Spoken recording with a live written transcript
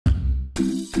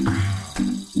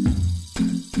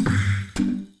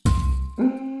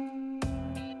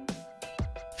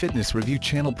Fitness Review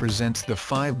channel presents the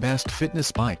 5 best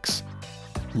fitness bikes.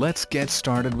 Let's get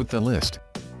started with the list.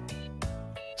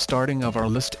 Starting off our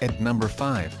list at number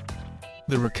 5.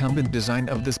 The recumbent design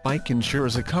of this bike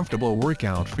ensures a comfortable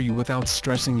workout for you without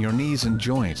stressing your knees and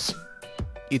joints.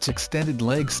 Its extended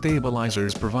leg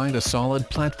stabilizers provide a solid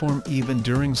platform even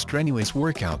during strenuous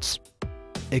workouts.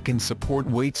 It can support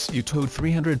weights you tow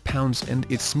 300 pounds and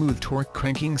its smooth torque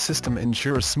cranking system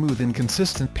ensures smooth and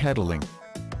consistent pedaling.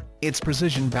 Its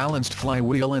precision-balanced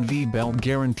flywheel and V-belt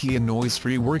guarantee a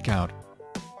noise-free workout.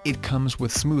 It comes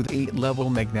with smooth 8-level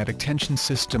magnetic tension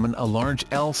system and a large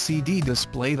LCD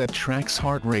display that tracks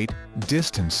heart rate,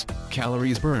 distance,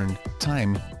 calories burned,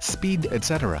 time, speed,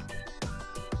 etc.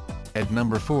 At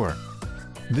number 4.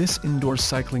 This indoor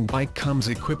cycling bike comes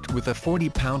equipped with a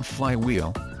 40-pound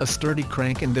flywheel, a sturdy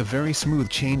crank and a very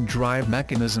smooth chain drive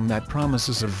mechanism that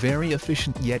promises a very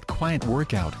efficient yet quiet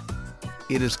workout.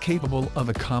 It is capable of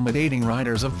accommodating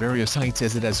riders of various heights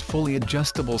as it has fully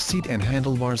adjustable seat and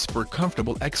handlebars for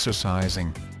comfortable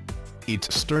exercising.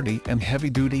 Its sturdy and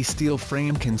heavy-duty steel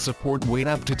frame can support weight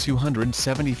up to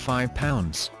 275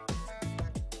 pounds.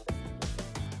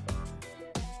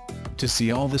 To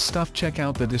see all this stuff, check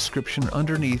out the description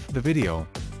underneath the video.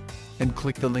 And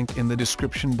click the link in the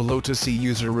description below to see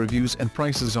user reviews and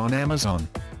prices on Amazon.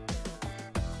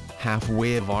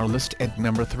 Halfway of our list at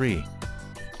number 3.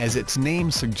 As its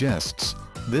name suggests,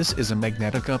 this is a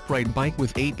magnetic upright bike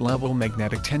with 8-level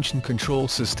magnetic tension control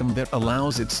system that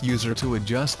allows its user to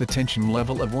adjust the tension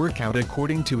level of workout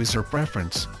according to his or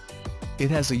preference. It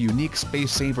has a unique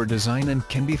space-saver design and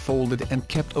can be folded and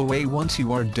kept away once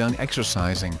you are done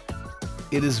exercising.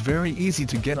 It is very easy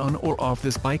to get on or off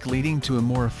this bike, leading to a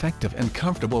more effective and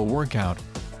comfortable workout.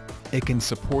 It can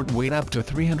support weight up to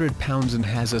 300 pounds and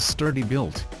has a sturdy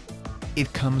build.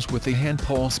 It comes with a hand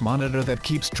pulse monitor that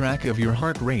keeps track of your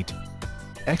heart rate.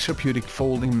 Extraputic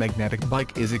folding magnetic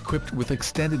bike is equipped with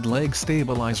extended leg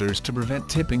stabilizers to prevent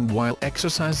tipping while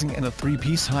exercising and a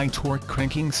 3-piece high torque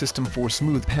cranking system for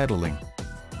smooth pedaling.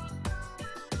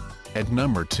 At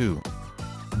number 2.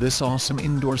 This awesome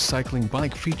indoor cycling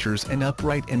bike features an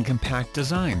upright and compact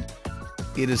design.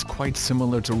 It is quite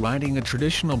similar to riding a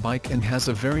traditional bike and has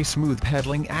a very smooth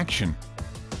pedaling action.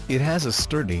 It has a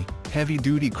sturdy,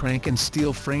 heavy-duty crank and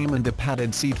steel frame and a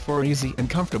padded seat for easy and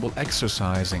comfortable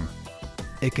exercising.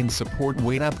 It can support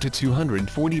weight up to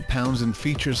 240 pounds and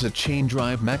features a chain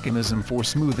drive mechanism for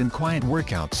smooth and quiet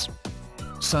workouts.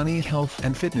 Sunny Health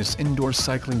and Fitness indoor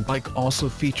cycling bike also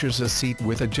features a seat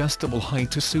with adjustable height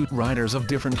to suit riders of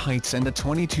different heights and a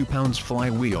 22 pounds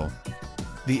flywheel.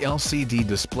 The LCD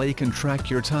display can track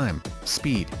your time,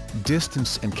 speed,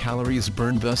 distance and calories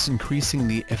burned, thus increasing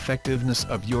the effectiveness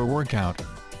of your workout.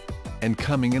 And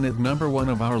coming in at number 1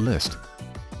 of our list.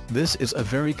 This is a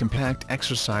very compact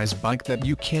exercise bike that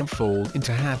you can fold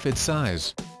into half its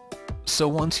size. So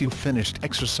once you've finished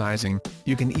exercising,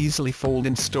 you can easily fold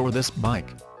and store this bike.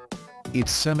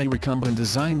 Its semi-recumbent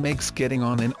design makes getting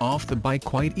on and off the bike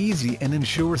quite easy and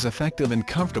ensures effective and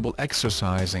comfortable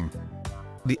exercising.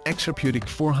 The Extraputic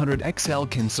 400 XL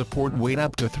can support weight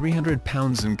up to 300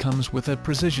 pounds and comes with a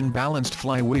precision-balanced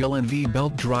flywheel and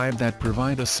V-belt drive that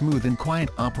provide a smooth and quiet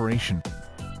operation.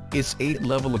 Its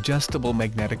 8-level adjustable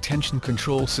magnetic tension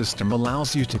control system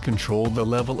allows you to control the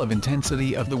level of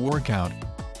intensity of the workout.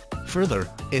 Further,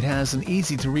 it has an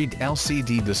easy-to-read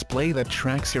LCD display that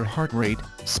tracks your heart rate,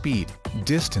 speed,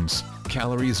 distance,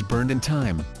 calories burned and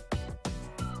time.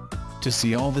 To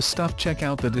see all this stuff, check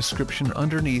out the description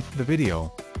underneath the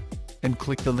video. And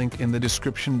click the link in the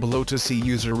description below to see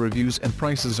user reviews and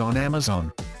prices on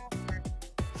Amazon.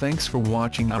 Thanks for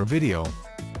watching our video.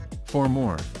 For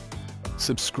more,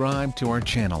 subscribe to our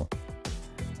channel.